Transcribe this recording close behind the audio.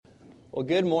Well,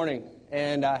 good morning,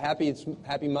 and happy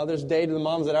Mother's Day to the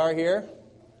moms that are here.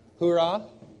 Hoorah!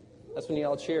 That's when you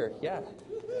all cheer.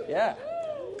 Yeah.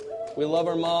 We love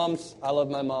our moms. I love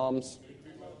my moms.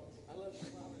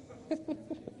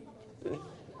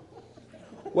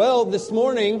 Well, this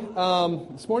morning's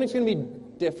going to be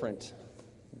different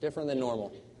than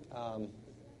normal.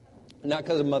 Not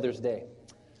because of Mother's Day.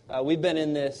 We've been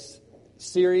in this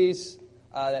series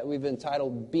that we've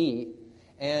entitled Be.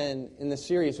 And in the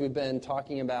series, we've been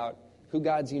talking about who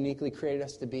God's uniquely created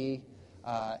us to be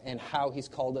and how He's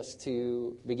called us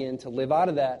to begin to live out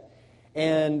of that.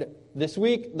 And this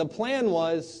week, the plan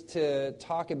was to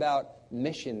talk about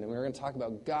mission. And we were going to talk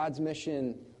about God's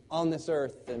mission on this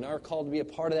earth and our call to be a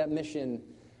part of that mission.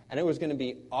 And it was going to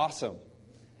be awesome.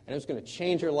 And it was going to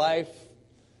change your life.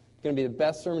 It's going to be the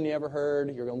best sermon you ever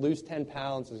heard. You're going to lose 10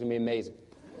 pounds. It's going to be amazing.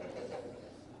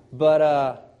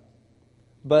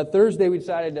 But Thursday, we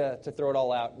decided to throw it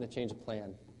all out and to change the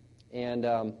plan.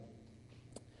 And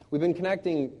we've been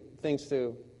connecting things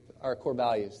to our core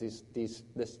values,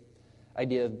 this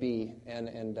idea of be,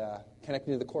 and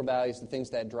connecting to the core values, the things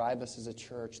that drive us as a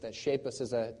church, that shape us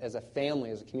as a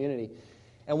family, as a community.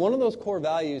 And one of those core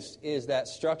values is that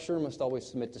structure must always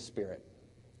submit to spirit.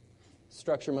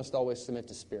 Structure must always submit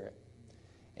to spirit.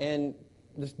 And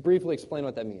just briefly explain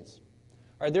what that means.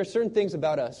 All right, there are certain things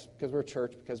about us, because we're a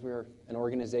church, because we're an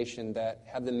organization, that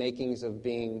have the makings of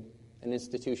being an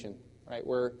institution, right?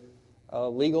 We're a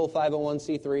legal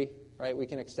 501c3, right? We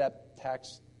can accept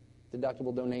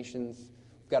tax-deductible donations.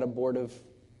 We've got a board of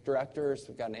directors.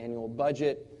 We've got an annual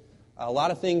budget. A lot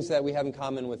of things that we have in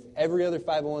common with every other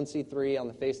 501c3 on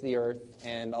the face of the earth,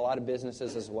 and a lot of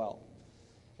businesses as well.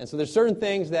 And so there's certain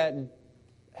things that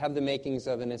have the makings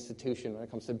of an institution when it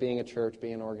comes to being a church,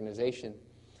 being an organization.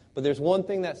 But there's one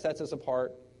thing that sets us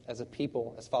apart as a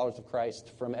people, as followers of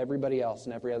Christ, from everybody else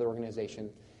and every other organization,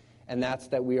 and that's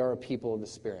that we are a people of the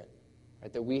Spirit.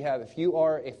 Right? That we have, if you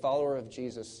are a follower of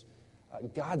Jesus,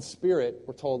 God's Spirit,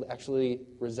 we're told, actually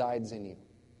resides in you.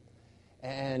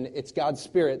 And it's God's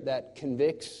Spirit that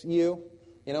convicts you.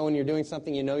 You know, when you're doing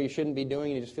something you know you shouldn't be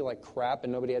doing, and you just feel like crap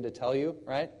and nobody had to tell you,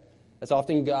 right? That's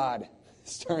often God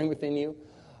stirring within you.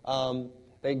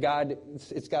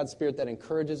 It's God's Spirit that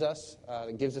encourages us,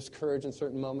 that gives us courage in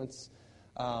certain moments,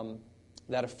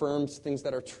 that affirms things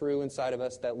that are true inside of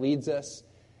us, that leads us,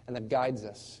 and that guides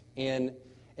us. And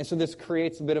so this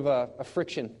creates a bit of a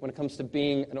friction when it comes to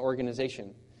being an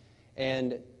organization.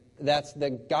 And that's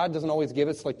that God doesn't always give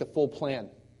us like the full plan.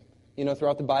 You know,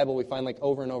 throughout the Bible we find like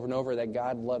over and over and over that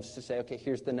God loves to say, okay,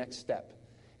 here's the next step,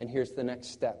 and here's the next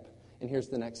step, and here's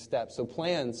the next step. So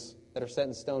plans that are set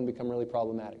in stone become really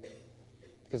problematic.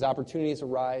 Because opportunities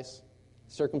arise,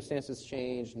 circumstances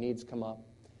change, needs come up,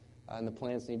 and the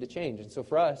plans need to change. And so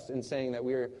for us, in saying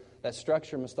that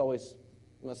structure must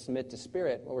submit to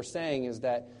Spirit, what we're saying is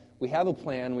that we have a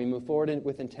plan, we move forward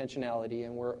with intentionality,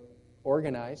 and we're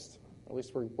organized. At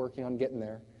least we're working on getting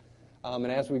there. And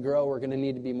as we grow, we're going to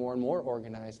need to be more and more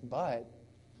organized, but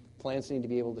plans need to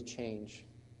be able to change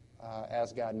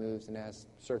as God moves and as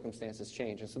circumstances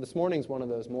change. And so this morning's one of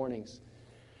those mornings.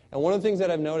 And one of the things that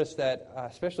I've noticed that,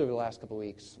 especially over the last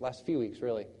few weeks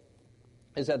really,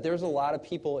 is that there's a lot of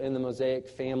people in the Mosaic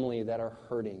family that are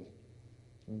hurting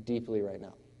deeply right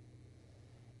now.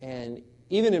 And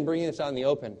even in bringing this out in the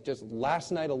open, just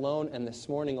last night alone and this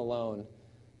morning alone,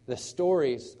 the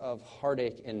stories of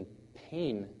heartache and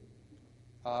pain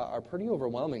are pretty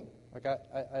overwhelming. Like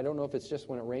I don't know if it's just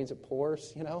when it rains it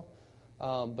pours, you know,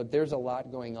 but there's a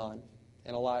lot going on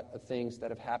and a lot of things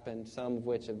that have happened, some of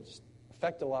which have just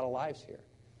affect a lot of lives here.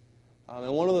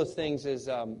 And one of those things is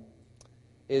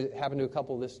it happened to a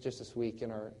couple just this week in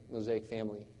our Mosaic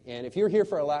family. And if you're here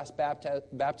for our last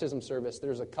baptism service,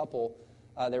 there's a couple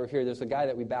that were here. There's a guy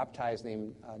that we baptized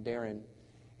named Darren.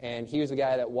 And he was the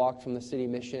guy that walked from the city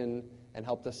mission and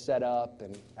helped us set up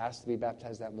and asked to be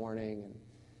baptized that morning.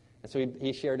 And so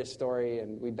he shared his story,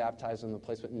 and we baptized him. The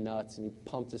place went nuts, and he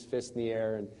pumped his fist in the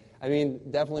air. And I mean,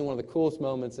 definitely one of the coolest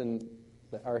moments in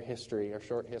our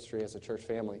short history as a church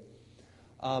family.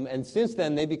 And since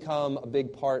then, they become a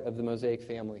big part of the Mosaic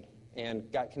family and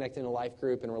got connected in a life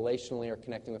group and relationally are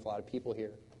connecting with a lot of people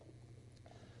here.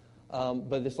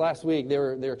 But this last week, they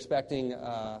were expecting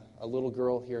a little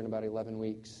girl here in about 11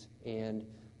 weeks, and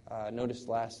noticed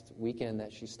last weekend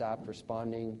that she stopped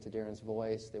responding to Darren's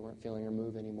voice. They weren't feeling her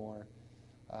move anymore.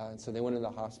 And so they went into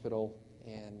the hospital,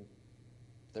 and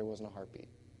there wasn't a heartbeat.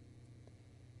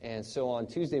 And so on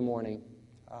Tuesday morning,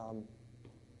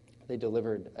 they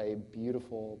delivered a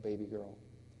beautiful baby girl.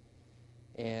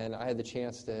 And I had the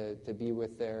chance to be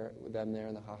with them there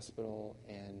in the hospital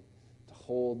and to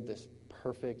hold this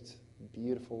perfect,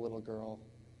 beautiful little girl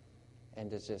and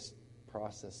to just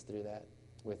process through that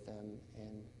with them.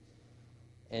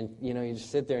 And you know, you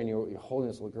just sit there and you're holding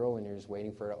this little girl and you're just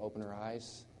waiting for her to open her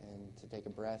eyes and to take a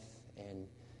breath.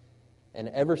 And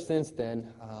ever since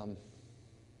then,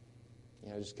 you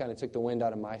know, just kind of took the wind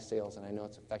out of my sails, and I know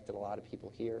it's affected a lot of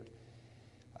people here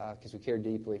because we care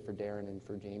deeply for Darren and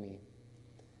for Jamie.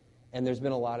 And there's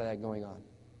been a lot of that going on.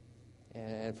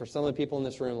 And for some of the people in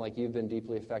this room, like, you've been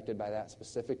deeply affected by that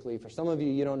specifically. For some of you,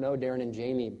 you don't know Darren and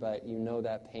Jamie, but you know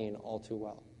that pain all too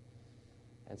well.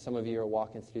 And some of you are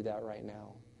walking through that right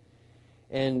now.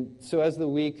 And so as the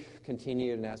week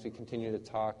continued and as we continued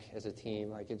to talk as a team,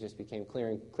 like, it just became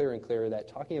clearer and clearer that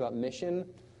talking about mission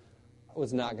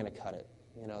was not going to cut it.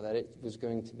 You know, that it was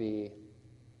going to be,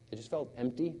 it just felt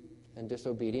empty and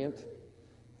disobedient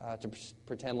to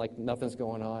pretend like nothing's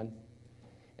going on.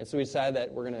 And so we decided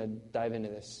that we're going to dive into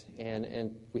this.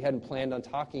 And we hadn't planned on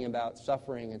talking about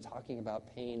suffering and talking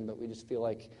about pain, but we just feel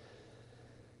like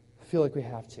we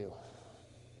have to.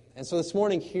 And so this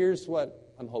morning, here's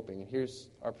what I'm hoping, and here's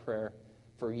our prayer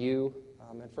for you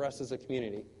and for us as a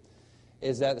community,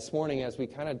 is that this morning, as we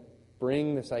kind of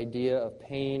bring this idea of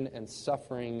pain and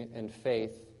suffering and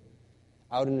faith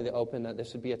out into the open, that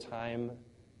this would be a time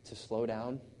to slow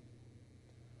down,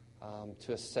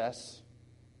 to assess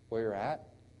where you're at,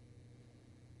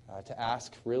 to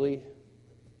ask really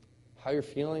how you're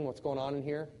feeling, what's going on in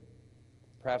here,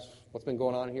 perhaps what's been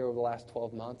going on here over the last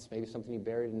 12 months, maybe something you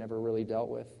buried and never really dealt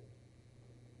with,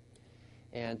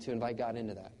 and to invite God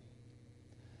into that.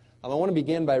 I want to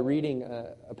begin by reading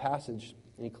a passage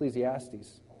in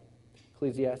Ecclesiastes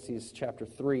chapter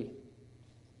 3.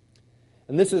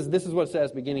 And this is what it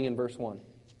says beginning in verse 1. It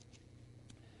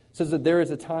says that there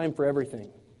is a time for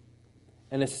everything,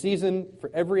 and a season for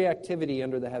every activity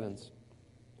under the heavens.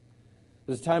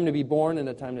 There's a time to be born and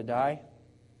a time to die,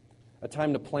 a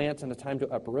time to plant and a time to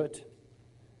uproot,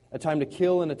 a time to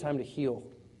kill and a time to heal,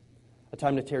 a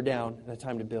time to tear down and a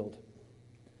time to build.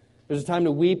 There's a time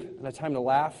to weep and a time to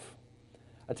laugh,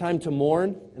 a time to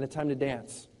mourn and a time to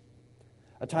dance,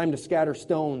 a time to scatter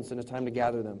stones and a time to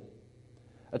gather them,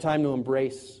 a time to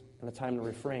embrace and a time to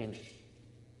refrain,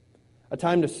 a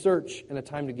time to search and a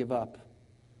time to give up,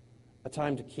 a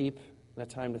time to keep and a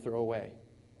time to throw away,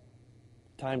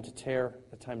 a time to tear,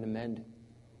 a time to mend,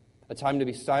 a time to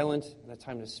be silent and a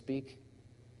time to speak,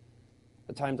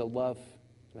 a time to love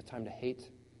and a time to hate,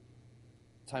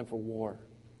 a time for war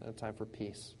and a time for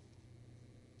peace.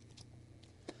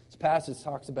 This passage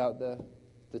talks about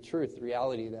the truth, the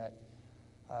reality that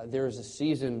there is a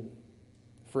season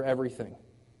for everything.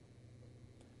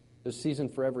 There's a season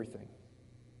for everything.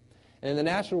 And in the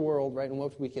natural world, right, in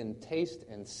which we can taste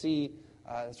and see,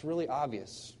 it's really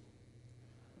obvious.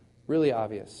 Really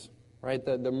obvious, right?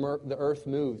 The earth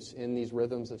moves in these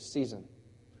rhythms of season,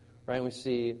 right? And we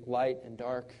see light and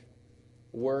dark,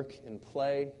 work and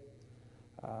play,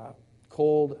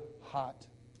 cold, hot,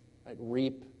 right?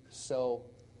 Reap, sow,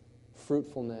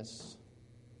 fruitfulness,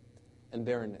 and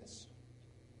barrenness.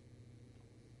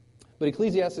 But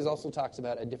Ecclesiastes also talks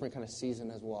about a different kind of season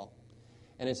as well.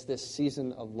 And it's this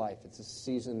season of life. It's a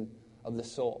season of the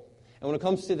soul. And when it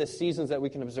comes to the seasons that we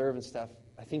can observe and stuff,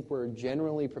 I think we're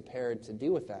generally prepared to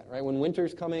deal with that, right? When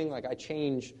winter's coming, like, I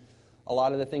change a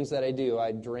lot of the things that I do.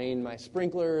 I drain my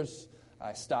sprinklers.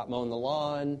 I stop mowing the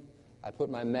lawn. I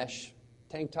put my mesh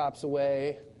tank tops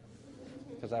away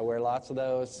because I wear lots of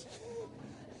those.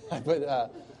 I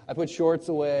put shorts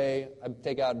away. I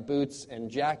take out boots and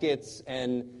jackets.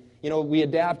 And, you know, we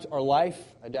adapt our life,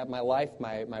 adapt my life,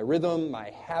 my rhythm,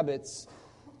 my habits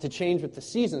to change with the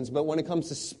seasons. But when it comes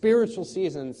to spiritual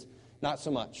seasons, not so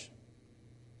much.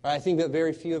 I think that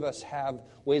very few of us have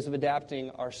ways of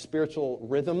adapting our spiritual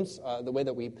rhythms, the way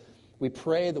that we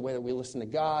pray, the way that we listen to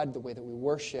God, the way that we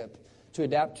worship, to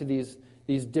adapt to these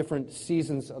different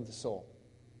seasons of the soul,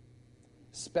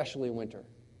 especially winter.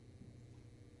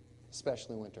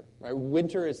 Especially winter. Right?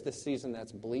 Winter is the season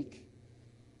that's bleak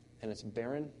and it's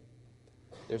barren.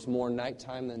 There's more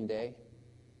nighttime than day.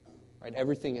 Right?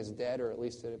 Everything is dead, or at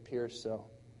least it appears so.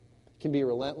 It can be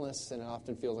relentless, and it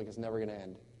often feels like it's never going to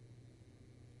end.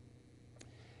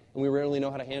 And we rarely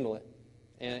know how to handle it.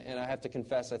 And I have to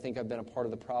confess, I think I've been a part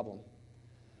of the problem.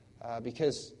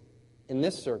 Because in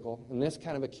this circle, in this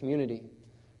kind of a community,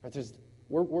 right,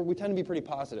 we tend to be pretty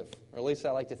positive, or at least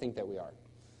I like to think that we are.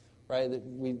 Right? That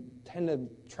we tend to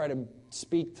try to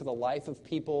speak to the life of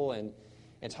people and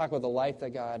talk about the life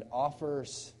that God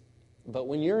offers. But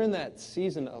when you're in that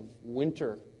season of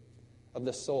winter of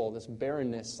the soul, this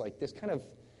barrenness, like this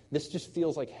just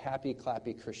feels like happy,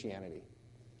 clappy Christianity.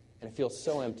 And it feels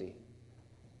so empty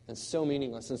and so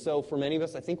meaningless. And so for many of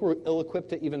us, I think we're ill-equipped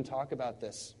to even talk about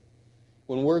this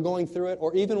when we're going through it,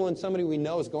 or even when somebody we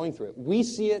know is going through it. We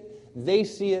see it, they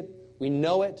see it, we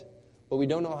know it, but we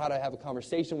don't know how to have a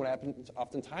conversation. What happens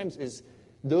oftentimes is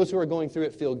those who are going through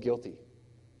it feel guilty,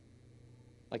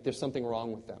 like there's something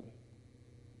wrong with them,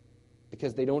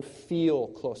 because they don't feel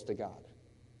close to God.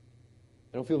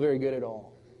 They don't feel very good at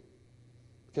all.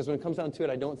 Because when it comes down to it,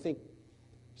 I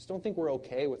just don't think we're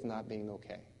okay with not being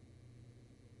okay.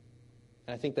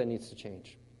 And I think that needs to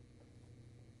change.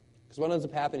 Because what ends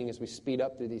up happening is we speed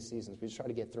up through these seasons. We just try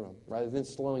to get through them, rather than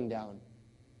slowing down.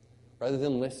 Rather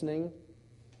than listening,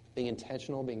 being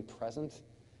intentional, being present,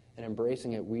 and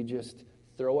embracing it, we just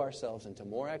throw ourselves into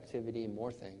more activity,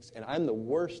 more things. And I'm the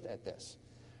worst at this.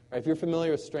 Right, if you're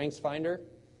familiar with StrengthsFinder,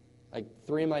 like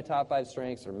 3 of my top 5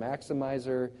 strengths are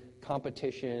maximizer,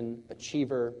 competition,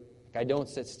 achiever. Like I don't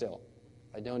sit still.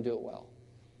 I don't do it well.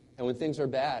 And when things are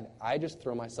bad, I just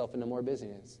throw myself into more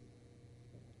busyness.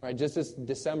 Right, just this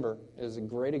December is a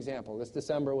great example. This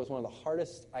December was one of the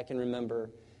hardest I can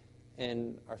remember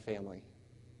in our family.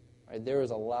 Right, there was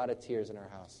a lot of tears in our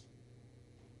house.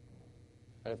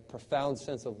 Right, a profound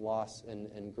sense of loss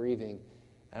and grieving.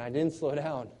 And I didn't slow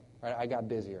down. Right, I got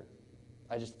busier.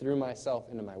 I just threw myself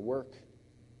into my work,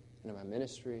 into my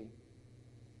ministry.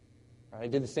 Right, I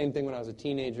did the same thing when I was a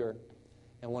teenager,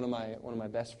 and one of my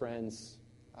best friends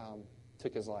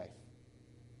took his life,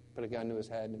 put a gun to his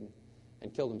head,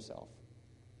 and killed himself.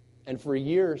 And for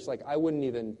years, like I wouldn't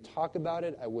even talk about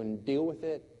it. I wouldn't deal with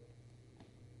it.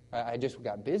 I just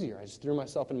got busier. I just threw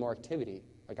myself in more activity.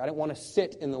 Like I didn't want to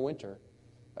sit in the winter.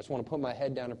 I just want to put my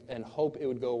head down and hope it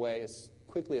would go away as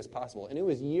quickly as possible. And it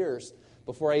was years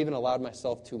before I even allowed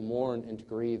myself to mourn and to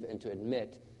grieve and to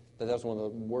admit that was one of the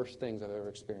worst things I've ever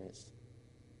experienced.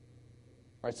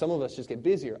 Right? Some of us just get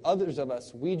busier. Others of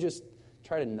us, we just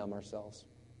try to numb ourselves.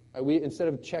 Right? We, instead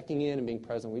of checking in and being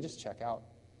present, we just check out.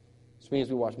 Which means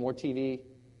we watch more TV.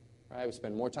 Right? We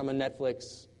spend more time on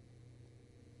Netflix,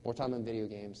 more time on video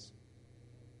games.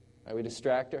 Right? We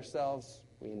distract ourselves.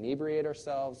 We inebriate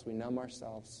ourselves. We numb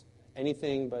ourselves.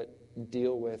 Anything but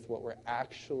deal with what we're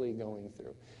actually going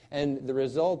through. And the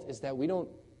result is that we don't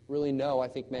really know, I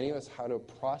think many of us, how to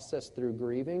process through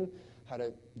grieving, how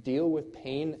to deal with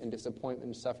pain and disappointment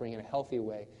and suffering in a healthy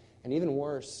way. And even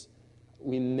worse,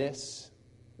 we miss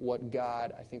what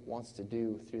God, I think, wants to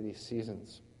do through these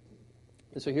seasons.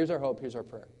 And so here's our hope, here's our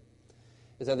prayer,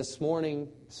 is that this morning,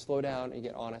 slow down and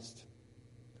get honest.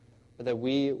 That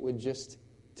we would just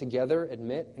together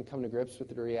admit and come to grips with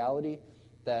the reality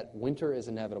that winter is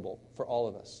inevitable for all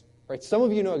of us. Right? Some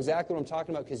of you know exactly what I'm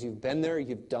talking about because you've been there,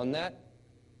 you've done that.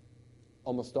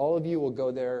 Almost all of you will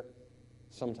go there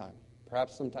sometime,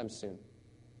 perhaps sometime soon.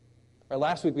 Right,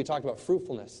 last week we talked about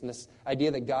fruitfulness and this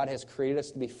idea that God has created us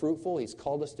to be fruitful. He's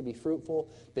called us to be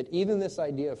fruitful. But even this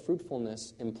idea of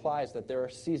fruitfulness implies that there are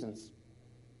seasons.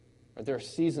 Right? There are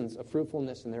seasons of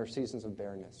fruitfulness and there are seasons of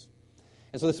barrenness.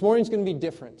 And so this morning's going to be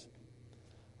different.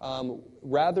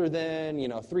 Rather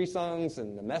than, 3 songs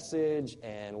and a message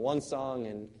and 1 song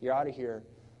and you're out of here,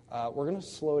 we're going to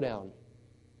slow down.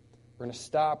 We're going to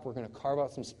stop. We're going to carve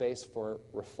out some space for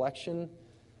reflection.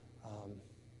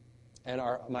 And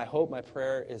my hope, my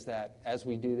prayer is that as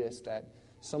we do this, that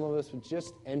some of us would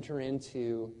just enter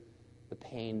into the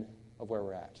pain of where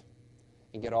we're at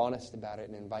and get honest about it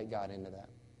and invite God into that.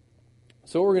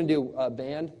 So what we're going to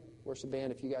do, worship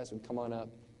band, if you guys would come on up.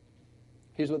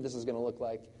 Here's what this is going to look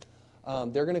like.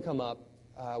 They're going to come up.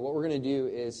 What we're going to do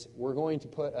is we're going to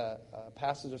put a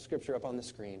passage of Scripture up on the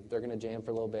screen. They're going to jam for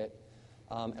a little bit.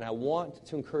 And I want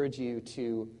to encourage you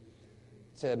to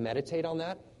meditate on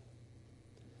that.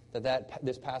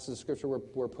 This passage of Scripture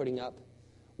we're putting up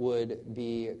would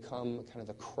become kind of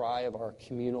the cry of our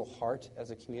communal heart as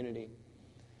a community.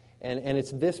 And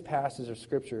it's this passage of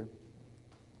Scripture,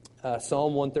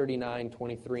 Psalm 139,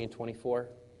 23 and 24.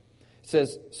 It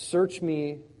says, "Search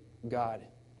me, God,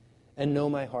 and know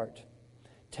my heart.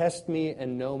 Test me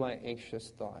and know my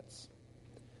anxious thoughts.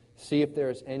 See if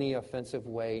there is any offensive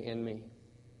way in me,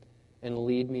 and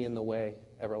lead me in the way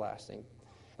everlasting."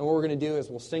 And what we're going to do is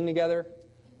we'll sing together,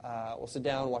 we'll sit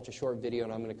down, watch a short video,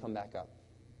 and I'm going to come back up.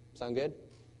 Sound good?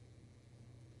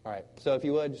 All right. So if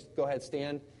you would, just go ahead,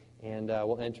 stand, and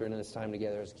we'll enter into this time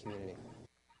together as a community.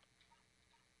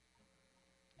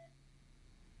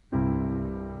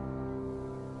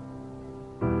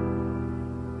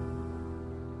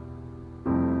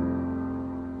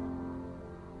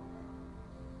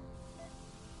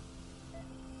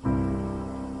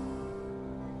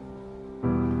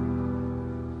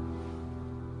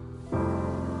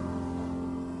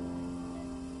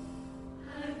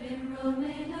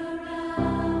 Roaming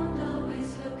around,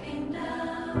 always looking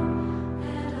down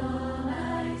at all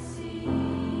I see.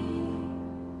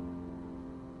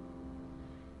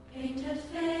 Painted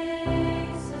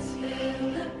faces fill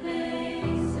the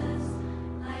places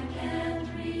I can't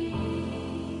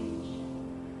reach.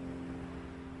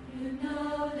 You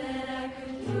know that I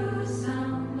could use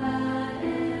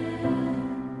somebody.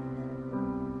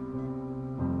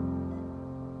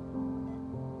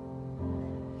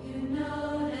 You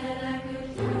know that I could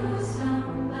use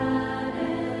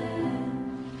somebody.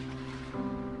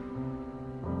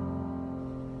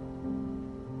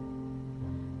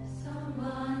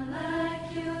 Someone like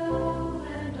you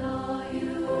and all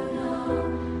you know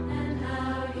and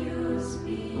how you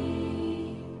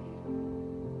speak.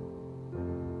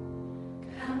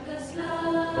 Countless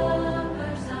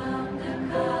lovers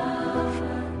undercover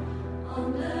on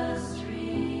the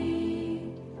street.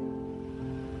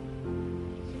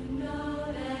 You know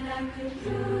that I could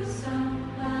use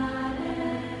somebody.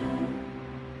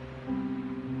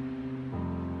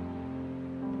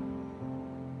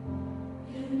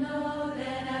 You know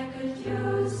that I could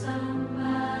use somebody.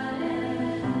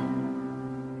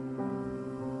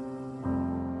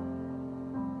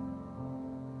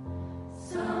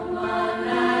 Someone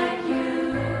like you.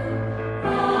 Oh,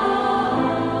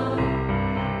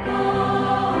 oh.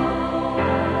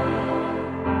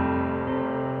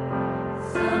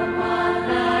 Someone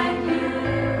like you.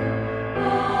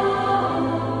 Oh,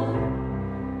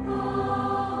 oh.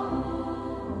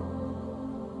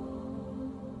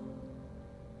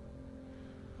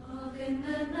 Off in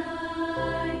the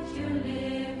night, you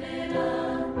live it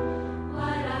up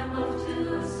while I'm off to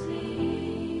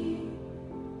sleep.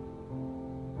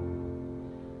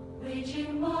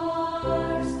 Waging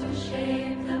wars to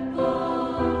shape the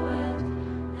poet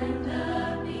and the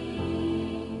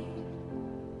beat.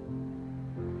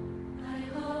 I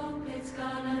hope it's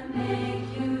gonna make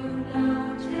you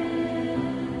notice.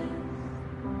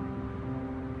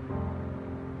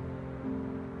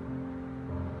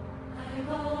 I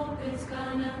hope it's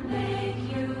gonna make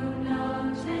you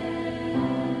notice.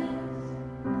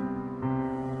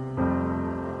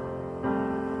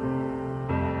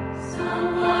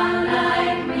 Someone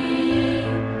like me.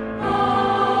 Oh,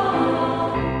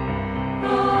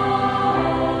 oh.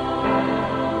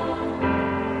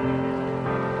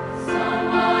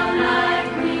 Someone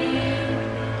like me.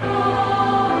 Oh,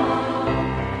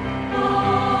 oh.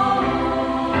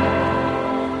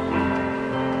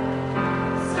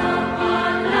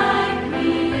 Someone like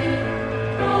me.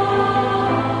 Oh,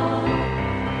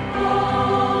 oh.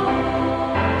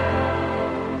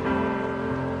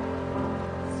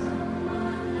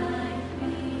 Someone like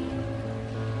me.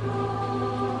 Oh,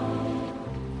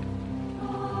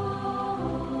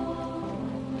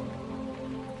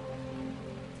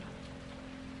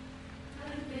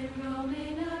 I've been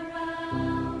roaming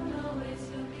around, always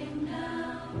looking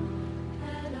down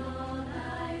at all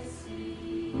I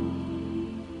see.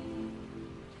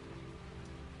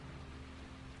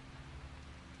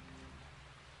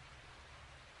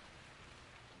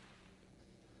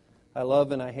 I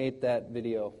love and I hate that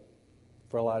video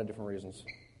for a lot of different reasons.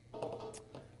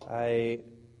 I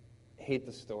hate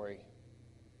the story.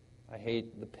 I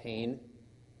hate the pain.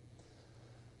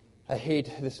 I hate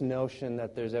this notion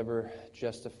that there's ever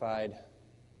justified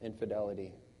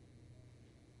infidelity.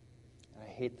 I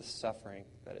hate the suffering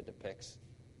that it depicts,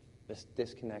 this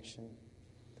disconnection.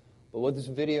 But what this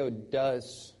video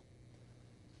does,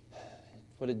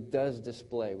 what it does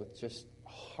display with just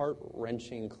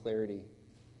heart-wrenching clarity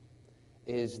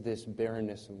is this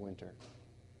barrenness of winter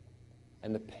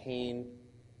and the pain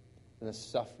and the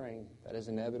suffering that is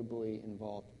inevitably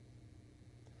involved.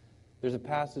 There's a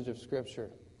passage of Scripture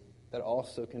that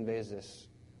also conveys this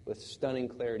with stunning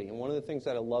clarity. And one of the things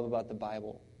that I love about the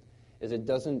Bible is it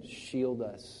doesn't shield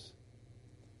us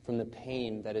from the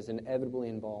pain that is inevitably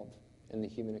involved in the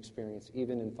human experience,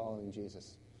 even in following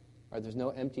Jesus. Right? There's no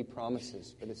empty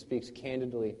promises, but it speaks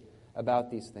candidly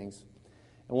about these things.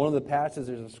 And one of the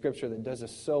passages of Scripture that does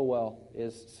this so well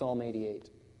is Psalm 88.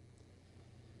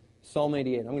 Psalm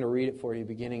 88, I'm going to read it for you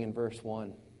beginning in verse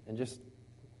 1. And just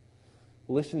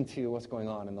listen to what's going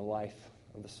on in the life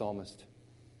of the psalmist.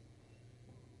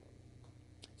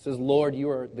 It says, Lord, you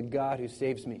are the God who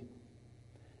saves me.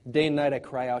 Day and night I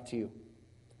cry out to you.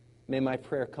 May my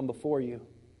prayer come before you.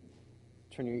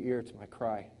 Turn your ear to my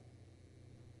cry.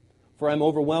 For I'm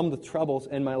overwhelmed with troubles,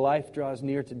 and my life draws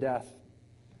near to death.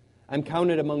 I'm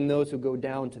counted among those who go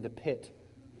down to the pit.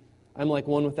 I'm like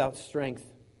one without strength.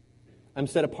 I'm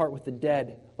set apart with the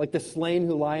dead, like the slain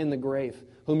who lie in the grave,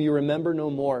 whom you remember no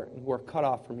more, and who are cut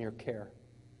off from your care.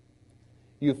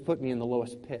 You have put me in the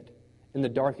lowest pit, in the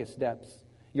darkest depths.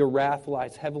 Your wrath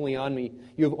lies heavily on me.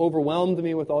 You have overwhelmed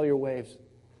me with all your waves.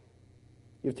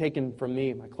 You have taken from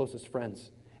me my closest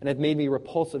friends, and have made me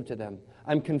repulsive to them.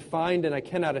 I'm confined and I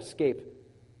cannot escape.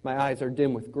 My eyes are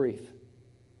dim with grief.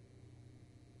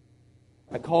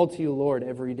 I call to you, Lord,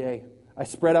 every day. I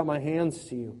spread out my hands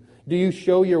to you. Do you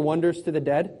show your wonders to the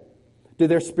dead? Do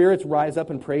their spirits rise up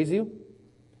and praise you?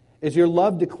 Is your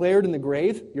love declared in the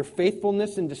grave, your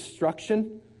faithfulness in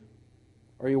destruction?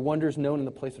 Are your wonders known in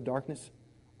the place of darkness,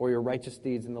 or your righteous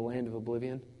deeds in the land of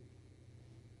oblivion?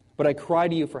 But I cry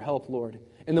to you for help, Lord.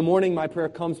 In the morning my prayer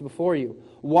comes before you.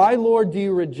 Why, Lord, do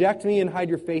you reject me and hide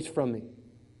your face from me?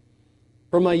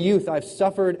 From my youth I've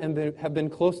suffered and have been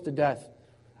close to death.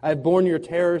 I have borne your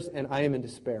terrors and I am in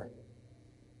despair.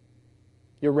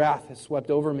 Your wrath has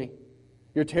swept over me.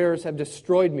 Your terrors have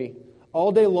destroyed me.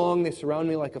 All day long they surround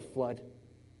me like a flood.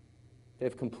 They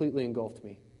have completely engulfed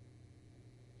me.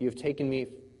 You have taken me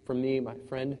from me, my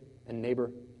friend and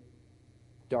neighbor.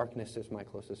 Darkness is my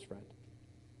closest friend.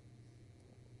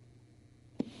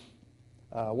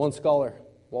 One scholar,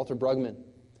 Walter Brueggemann,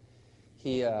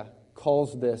 he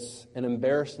calls this an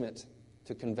embarrassment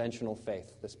to conventional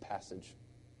faith, this passage.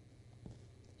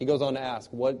 He goes on to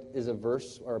ask, what is a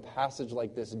verse or a passage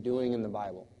like this doing in the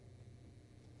Bible?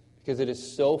 Because it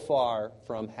is so far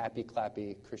from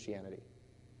happy-clappy Christianity.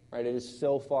 Right? It is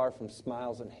so far from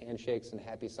smiles and handshakes and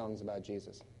happy songs about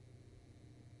Jesus.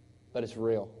 But it's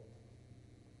real.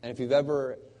 And if you've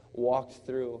ever walked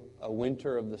through a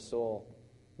winter of the soul,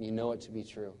 you know it to be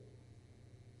true.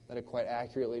 That it quite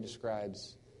accurately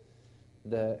describes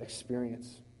the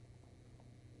experience.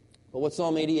 But what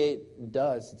Psalm 88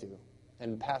 does do,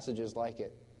 and passages like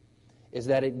it, is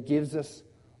that it gives us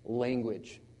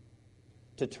language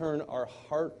to turn our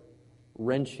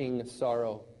heart-wrenching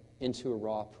sorrow into a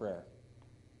raw prayer.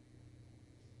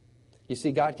 You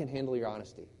see, God can handle your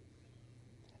honesty.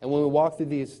 And when we walk through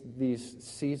these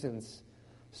seasons,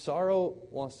 sorrow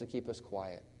wants to keep us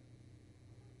quiet.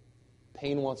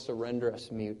 Pain wants to render us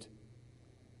mute.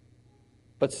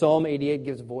 But Psalm 88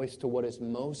 gives voice to what is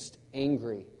most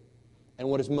angry and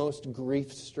what is most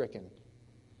grief-stricken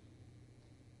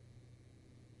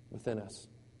within us.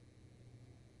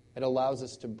 It allows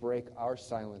us to break our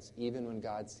silence even when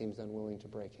God seems unwilling to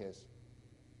break his.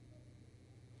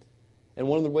 And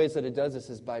one of the ways that it does this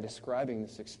is by describing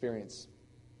this experience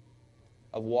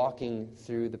of walking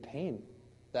through the pain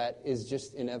that is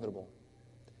just inevitable.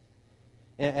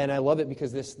 And I love it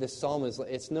because this psalm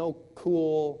it's no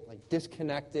cool, like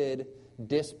disconnected,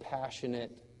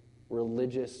 dispassionate,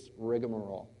 religious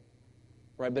rigmarole.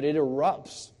 Right? But it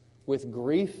erupts with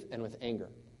grief and with anger.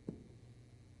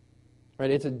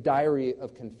 Right? It's a diary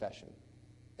of confession.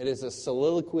 It is a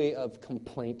soliloquy of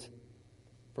complaint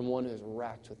from one who is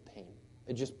racked with pain.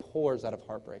 It just pours out of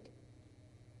heartbreak.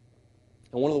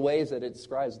 And one of the ways that it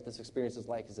describes what this experience is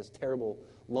like is this terrible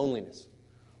loneliness.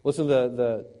 Listen to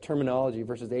the terminology,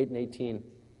 verses 8 and 18.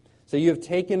 So you have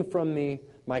taken from me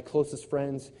my closest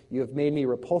friends. You have made me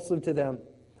repulsive to them.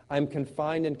 I am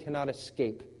confined and cannot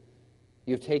escape.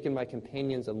 You have taken my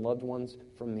companions and loved ones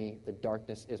from me. The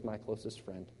darkness is my closest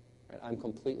friend. Right? I'm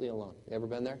completely alone. You ever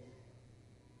been there?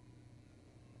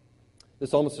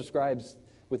 This almost describes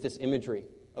with this imagery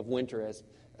of winter as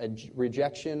a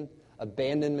rejection,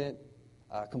 abandonment,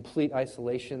 complete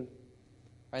isolation.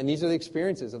 And these are the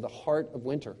experiences of the heart of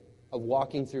winter, of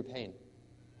walking through pain.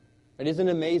 It isn't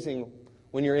amazing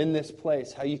when you're in this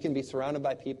place how you can be surrounded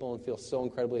by people and feel so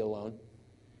incredibly alone.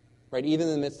 Right? Even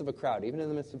in the midst of a crowd, even in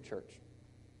the midst of church.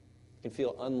 You can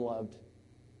feel unloved,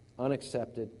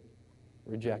 unaccepted,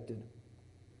 rejected.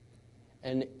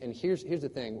 And here's the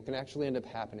thing. What can actually end up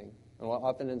happening, and what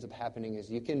often ends up happening,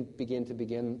 is you can begin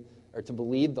to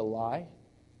believe the lie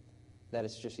that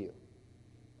it's just you.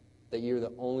 That you're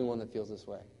the only one that feels this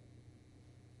way.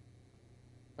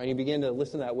 And you begin to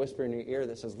listen to that whisper in your ear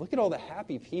that says, look at all the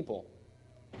happy people.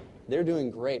 They're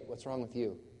doing great. What's wrong with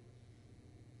you?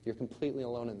 You're completely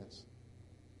alone in this.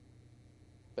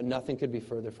 But nothing could be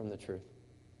further from the truth.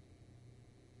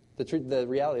 The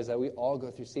reality is that we all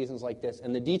go through seasons like this,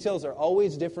 and the details are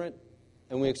always different,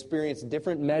 and we experience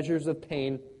different measures of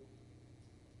pain.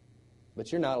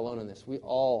 But you're not alone in this. We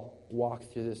all walk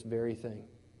through this very thing.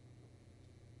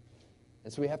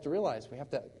 And so we have to realize, we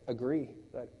have to agree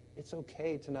that it's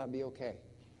okay to not be okay.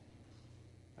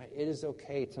 Right? It is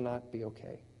okay to not be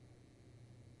okay.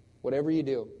 Whatever you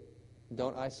do,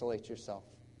 don't isolate yourself.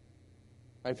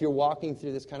 Right? If you're walking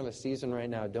through this kind of a season right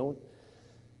now, don't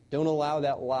allow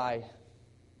that lie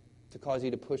to cause you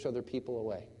to push other people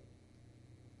away.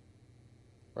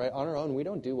 Right? On our own, we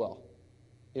don't do well.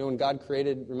 You know, when God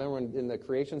created, remember in the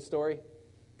creation story,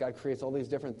 God creates all these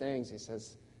different things. He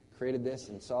says, created this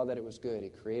and saw that it was good. He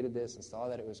created this and saw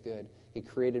that it was good. He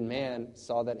created man,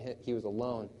 saw that he was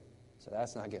alone. So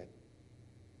that's not good.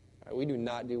 Right? We do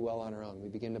not do well on our own. We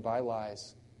begin to buy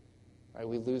lies. Right?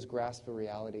 We lose grasp of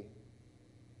reality.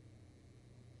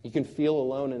 You can feel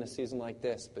alone in a season like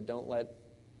this, but don't let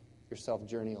yourself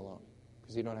journey alone,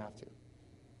 because you don't have to.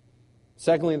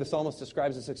 Secondly, the psalmist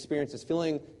describes this experience as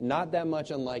feeling not that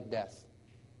much unlike death.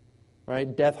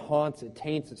 Right? Death haunts, it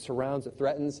taints, it surrounds, it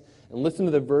threatens. And listen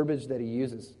to the verbiage that he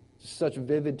uses. Such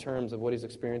vivid terms of what he's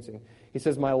experiencing. He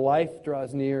says, "My life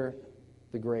draws near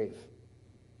the grave.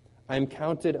 I am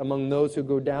counted among those who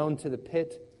go down to the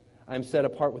pit. I am set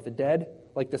apart with the dead,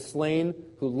 like the slain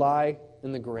who lie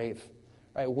in the grave."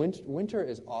 Right? Winter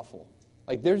is awful.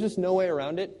 Like, there's just no way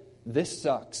around it. This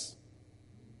sucks.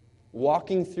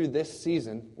 Walking through this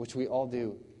season, which we all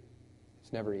do,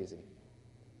 it's never easy.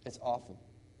 It's awful.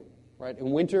 Right?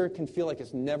 And winter can feel like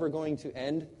it's never going to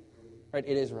end. Right?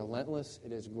 It is relentless,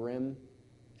 it is grim,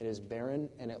 it is barren,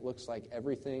 and it looks like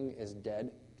everything is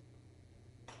dead.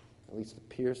 At least it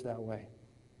appears that way.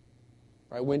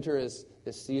 Right? Winter is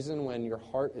this season when your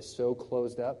heart is so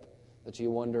closed up that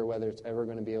you wonder whether it's ever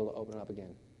going to be able to open up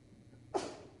again.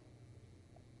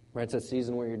 Right? It's a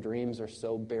season where your dreams are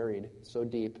so buried, so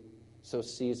deep, so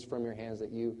seized from your hands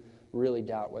that you really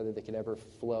doubt whether they could ever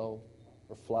flow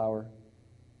or flower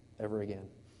ever again.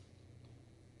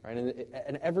 Right?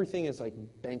 And everything is like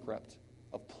bankrupt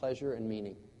of pleasure and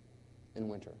meaning in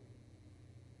winter.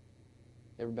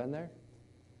 You ever been there?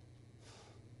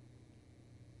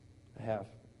 I have.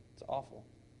 It's awful.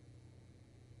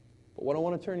 But what I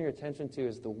want to turn your attention to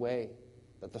is the way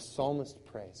that the psalmist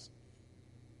prays.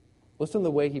 Listen to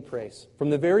the way he prays. From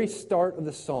the very start of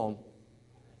the psalm,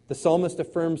 the psalmist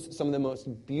affirms some of the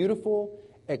most beautiful,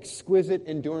 exquisite,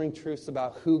 enduring truths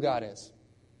about who God is.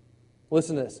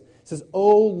 Listen to this. It says,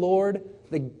 "O Lord,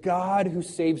 the God who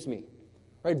saves me."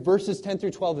 Right? Verses 10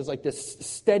 through 12 is like this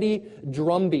steady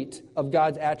drumbeat of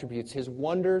God's attributes. His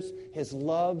wonders, His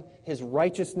love, His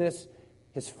righteousness,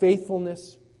 His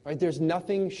faithfulness. Right? There's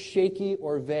nothing shaky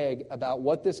or vague about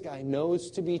what this guy knows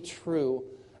to be true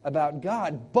about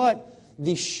God. But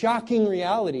the shocking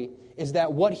reality is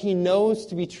that what he knows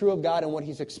to be true of God and what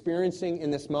he's experiencing in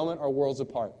this moment are worlds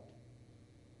apart.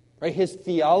 Right? His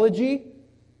theology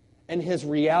and his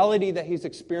reality that he's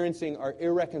experiencing are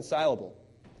irreconcilable.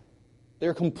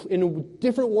 They're in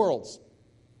different worlds.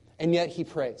 And yet he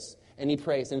prays. And he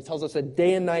prays. And it tells us that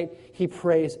day and night he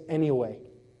prays anyway.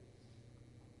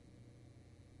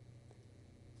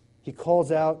 He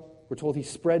calls out. We're told he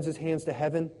spreads his hands to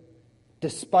heaven.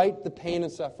 Despite the pain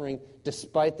and suffering,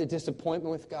 despite the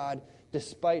disappointment with God,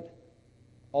 despite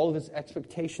all of his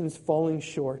expectations falling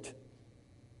short,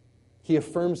 he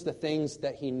affirms the things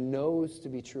that he knows to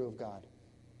be true of God,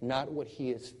 not what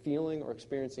he is feeling or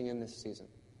experiencing in this season.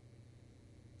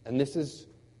 And this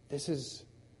is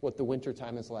what the winter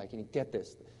time is like. And you get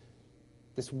this.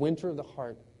 This winter of the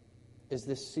heart is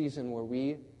this season where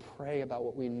we pray about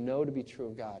what we know to be true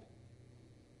of God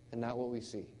and not what we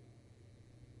see.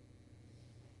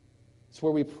 It's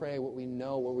where we pray what we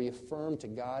know, where we affirm to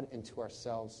God and to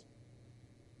ourselves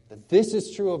that this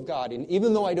is true of God. And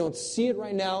even though I don't see it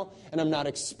right now and I'm not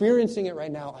experiencing it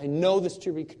right now, I know this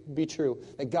to be true,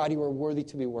 that God, you are worthy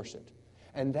to be worshipped.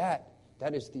 And that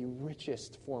is the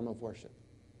richest form of worship.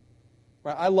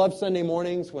 Right? I love Sunday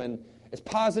mornings when it's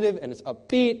positive and it's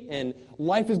upbeat and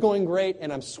life is going great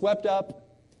and I'm swept up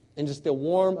in just the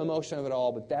warm emotion of it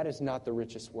all, but that is not the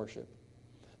richest worship.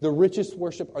 The richest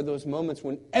worship are those moments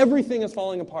when everything is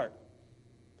falling apart.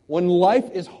 When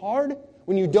life is hard,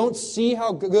 when you don't see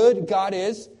how good God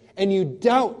is, and you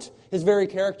doubt His very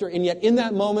character, and yet in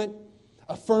that moment,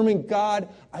 affirming, God,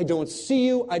 I don't see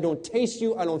you, I don't taste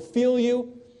you, I don't feel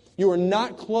you. You are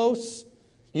not close.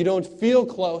 You don't feel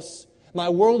close. My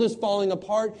world is falling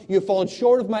apart. You have fallen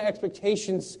short of my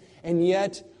expectations, and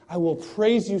yet I will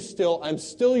praise you still. I'm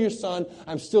still your son.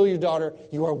 I'm still your daughter.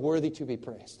 You are worthy to be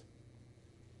praised.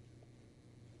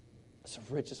 It's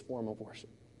the richest form of worship.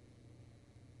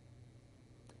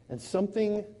 And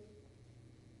something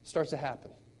starts to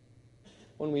happen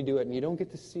when we do it. And you don't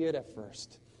get to see it at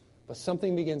first. But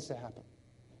something begins to happen.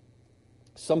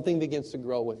 Something begins to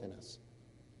grow within us.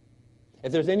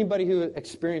 If there's anybody who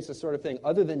experienced this sort of thing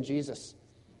other than Jesus,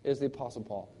 it is the Apostle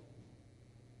Paul.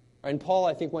 And Paul,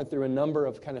 I think, went through a number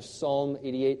of kind of Psalm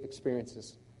 88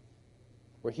 experiences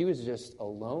where he was just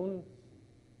alone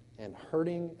and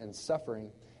hurting and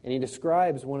suffering. And he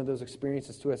describes one of those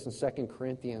experiences to us in 2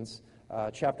 Corinthians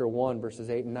chapter 1, verses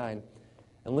 8 and 9.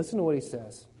 And listen to what he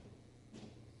says.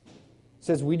 He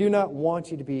says, "We do not want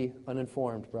you to be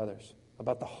uninformed, brothers,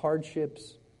 about the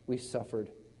hardships we suffered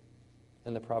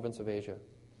in the province of Asia.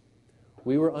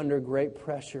 We were under great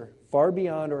pressure, far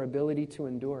beyond our ability to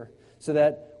endure, so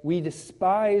that we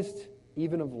despised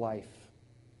even of life.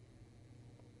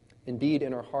 Indeed,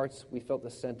 in our hearts, we felt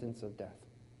the sentence of death.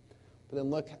 But then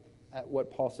look at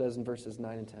what Paul says in verses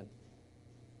 9 and 10.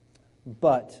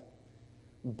 But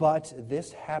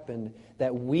this happened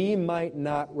that we might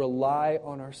not rely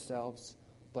on ourselves,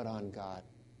 but on God,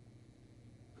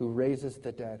 who raises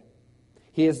the dead.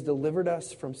 He has delivered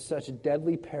us from such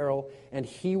deadly peril, and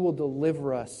He will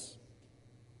deliver us.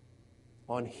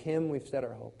 On Him we've set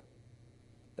our hope,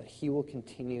 that He will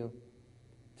continue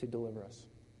to deliver us.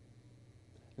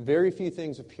 Very few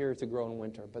things appear to grow in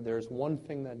winter, but there's one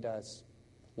thing that does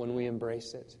when we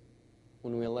embrace it,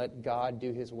 when we let God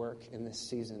do His work in this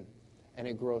season, and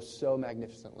it grows so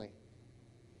magnificently.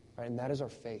 Right? And that is our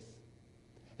faith.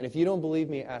 And if you don't believe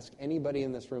me, ask anybody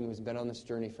in this room who's been on this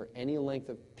journey for any length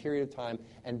of period of time,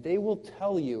 and they will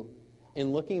tell you,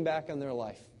 in looking back on their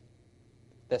life,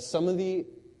 that some of the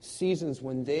seasons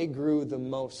when they grew the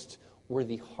most were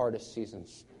the hardest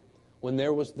seasons, when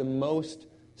there was the most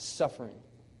suffering.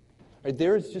 Right?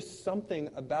 There is just something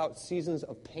about seasons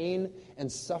of pain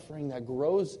and suffering that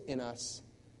grows in us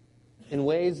in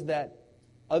ways that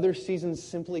other seasons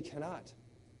simply cannot.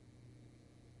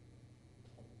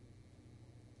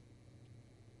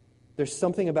 There's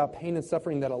something about pain and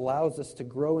suffering that allows us to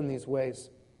grow in these ways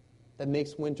that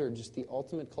makes winter just the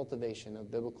ultimate cultivation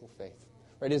of biblical faith.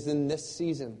 Right? It is in this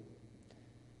season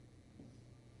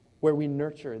where we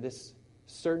nurture this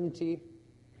certainty,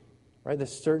 right? The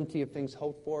certainty of things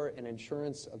hoped for and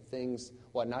assurance of things,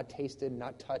 not tasted,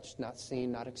 not touched, not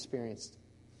seen, not experienced.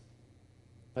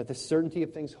 But the certainty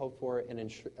of things hoped for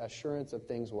and assurance of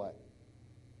things what?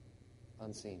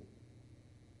 Unseen.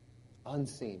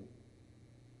 Unseen.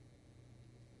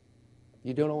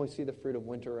 You don't always see the fruit of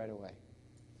winter right away.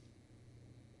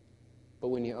 But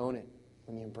when you own it,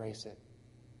 when you embrace it,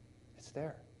 it's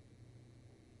there.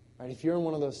 Right? If you're in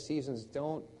one of those seasons,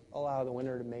 don't allow the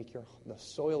winter to make the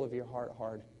soil of your heart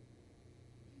hard.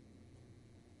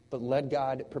 But let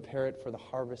God prepare it for the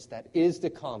harvest that is to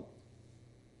come.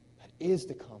 That is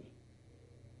to come.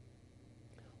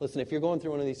 Listen, if you're going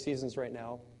through one of these seasons right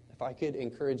now, if I could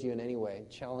encourage you in any way,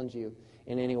 challenge you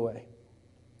in any way,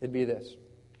 it'd be this.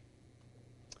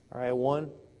 All right, one,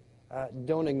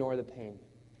 don't ignore the pain,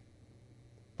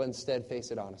 but instead face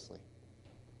it honestly.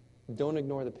 Don't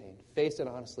ignore the pain. Face it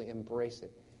honestly. Embrace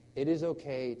it. It is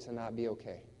okay to not be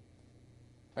okay.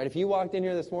 Right? If you walked in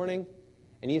here this morning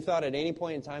and you thought at any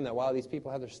point in time that, wow, these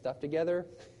people have their stuff together,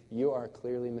 you are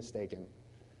clearly mistaken.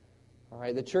 All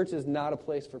right? The church is not a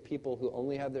place for people who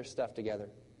only have their stuff together,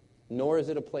 nor is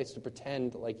it a place to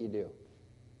pretend like you do.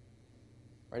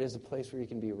 Right? It's a place where you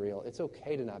can be real. It's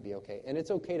okay to not be okay, and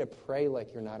it's okay to pray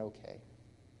like you're not okay.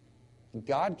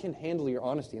 God can handle your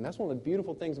honesty, and that's one of the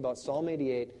beautiful things about Psalm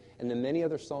 88 and the many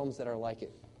other psalms that are like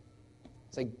it.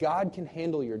 It's like God can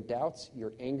handle your doubts,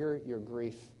 your anger, your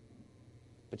grief,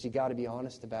 but you got to be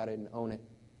honest about it and own it.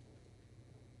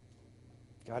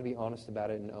 Got to be honest about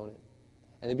it and own it.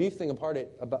 And the beautiful thing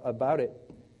about it,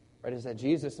 right, is that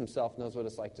Jesus Himself knows what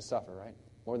it's like to suffer, right?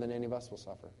 More than any of us will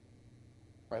suffer.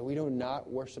 Right? We do not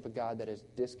worship a God that is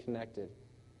disconnected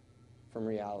from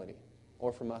reality,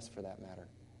 or from us for that matter,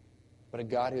 but a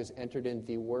God who has entered into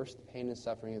the worst pain and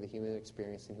suffering of the human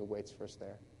experience and who waits for us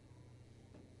there.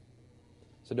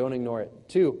 So don't ignore it.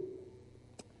 2,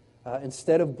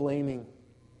 instead of blaming,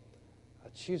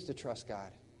 choose to trust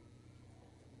God.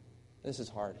 This is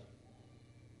hard,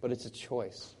 but it's a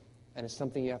choice, and it's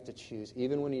something you have to choose,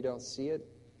 even when you don't see it,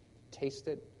 taste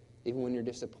it, even when you're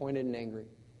disappointed and angry.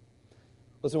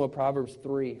 Listen to what Proverbs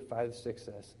 3:5-6 says.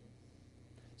 It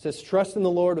says, trust in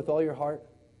the Lord with all your heart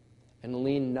and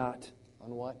lean not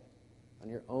on what? On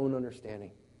your own understanding.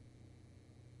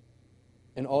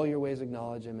 In all your ways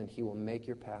acknowledge Him, and He will make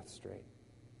your path straight.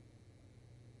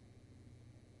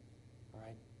 All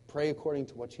right? Pray according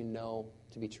to what you know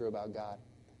to be true about God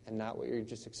and not what you're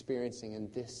just experiencing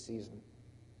in this season.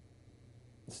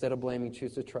 Instead of blaming,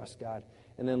 choose to trust God.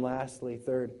 And then lastly,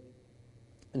 3rd,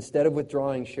 instead of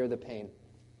withdrawing, share the pain.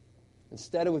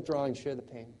 Instead of withdrawing, share the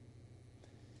pain.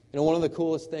 You know, one of the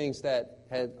coolest things that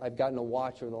I've gotten to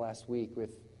watch over the last week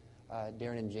with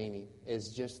Darren and Jamie is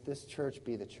just this church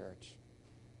be the church.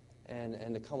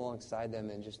 And to come alongside them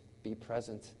and just be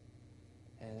present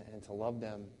and to love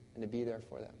them and to be there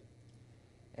for them.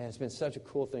 And it's been such a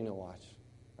cool thing to watch.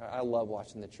 I love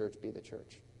watching the church be the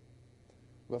church.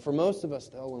 But for most of us,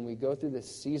 though, when we go through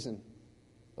this season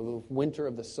of the winter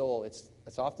of the soul, it's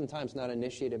oftentimes not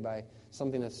initiated by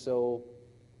something that's so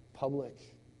public,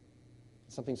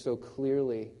 something so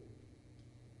clearly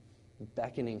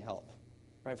beckoning help.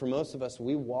 Right? For most of us,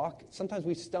 sometimes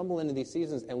we stumble into these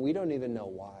seasons and we don't even know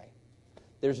why.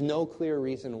 There's no clear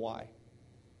reason why.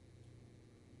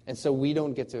 And so we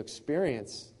don't get to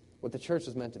experience what the church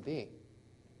is meant to be.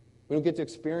 We don't get to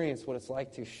experience what it's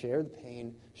like to share the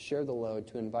pain, share the load,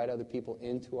 to invite other people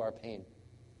into our pain.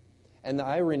 And the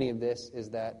irony of this is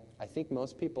that I think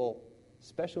most people,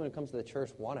 especially when it comes to the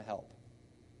church, want to help.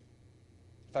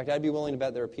 In fact, I'd be willing to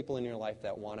bet there are people in your life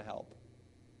that want to help,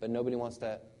 but nobody wants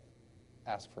to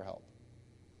ask for help.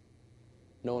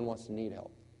 No one wants to need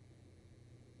help.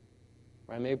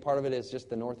 Right? Maybe part of it is just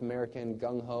the North American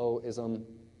gung-ho-ism,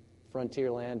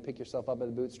 frontier land, pick yourself up by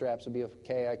the bootstraps, it'll be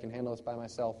okay, I can handle this by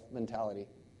myself mentality.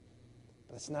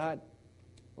 But it's not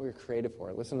what we're created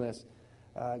for. Listen to this.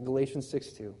 Galatians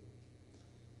 6:2. It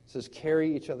says,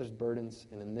 carry each other's burdens,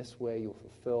 and in this way you'll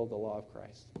fulfill the law of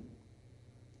Christ.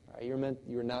 All right,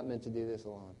 you're not meant to do this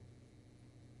alone.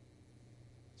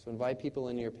 So invite people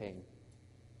into your pain.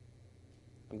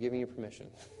 I'm giving you permission.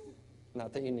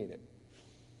 Not that you need it.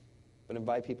 But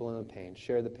invite people into the pain.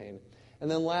 Share the pain. And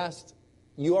then last,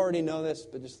 you already know this,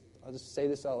 but I'll just say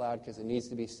this out loud because it needs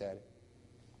to be said.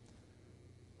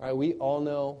 All right, we all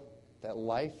know that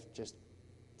life just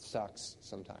sucks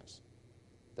sometimes.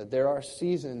 That there are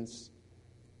seasons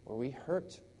where we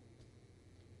hurt,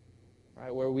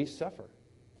 right? Where we suffer.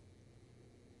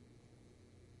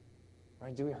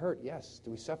 Right? Do we hurt? Yes.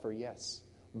 Do we suffer? Yes.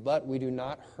 But we do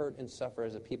not hurt and suffer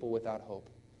as a people without hope.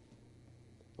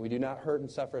 We do not hurt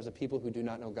and suffer as a people who do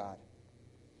not know God,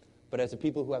 but as a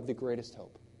people who have the greatest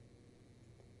hope,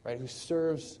 right? Who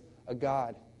serves a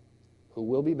God who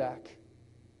will be back,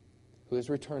 who is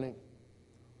returning,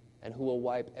 and who will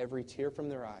wipe every tear from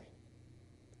their eye.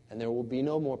 And there will be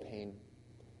no more pain.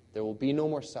 There will be no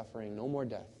more suffering, no more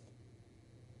death.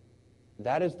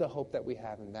 That is the hope that we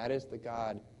have, and that is the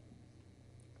God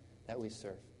that we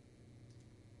serve.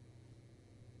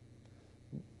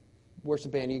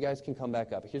 Worship band, you guys can come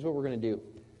back up. Here's what we're going to do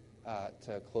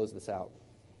to close this out.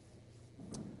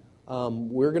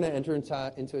 We're going to enter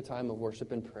into a time of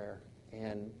worship and prayer.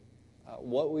 And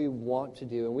what we want to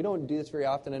do, and we don't do this very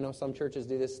often. I know some churches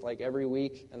do this like every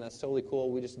week, and that's totally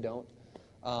cool. We just don't.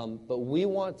 But we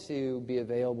want to be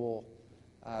available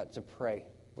to pray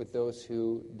with those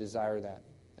who desire that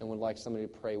and would like somebody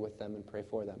to pray with them and pray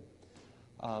for them.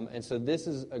 And so this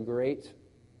is a great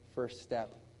first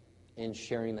step in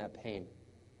sharing that pain.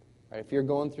 Right? If you're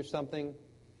going through something,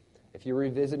 if you're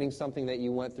revisiting something that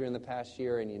you went through in the past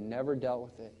year and you never dealt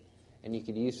with it, and you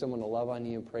could use someone to love on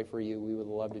you and pray for you, we would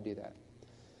love to do that.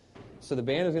 So the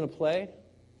band is going to play.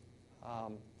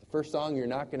 The first song you're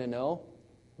not going to know,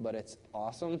 but it's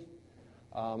awesome.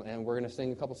 And we're going to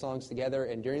sing a couple songs together.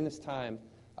 And during this time,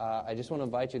 I just want to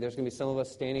invite you. There's going to be some of us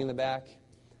standing in the back.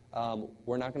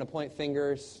 We're not going to point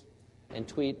fingers and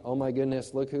tweet, oh my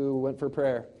goodness, look who went for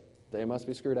prayer. They must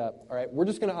be screwed up. All right, we're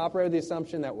just going to operate with the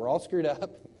assumption that we're all screwed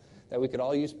up, that we could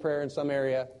all use prayer in some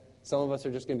area. Some of us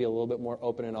are just going to be a little bit more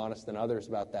open and honest than others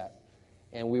about that.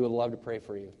 And we would love to pray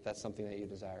for you if that's something that you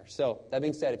desire. So, that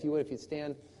being said, if you'd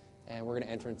stand, and we're going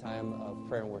to enter in time of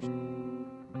prayer and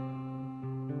worship.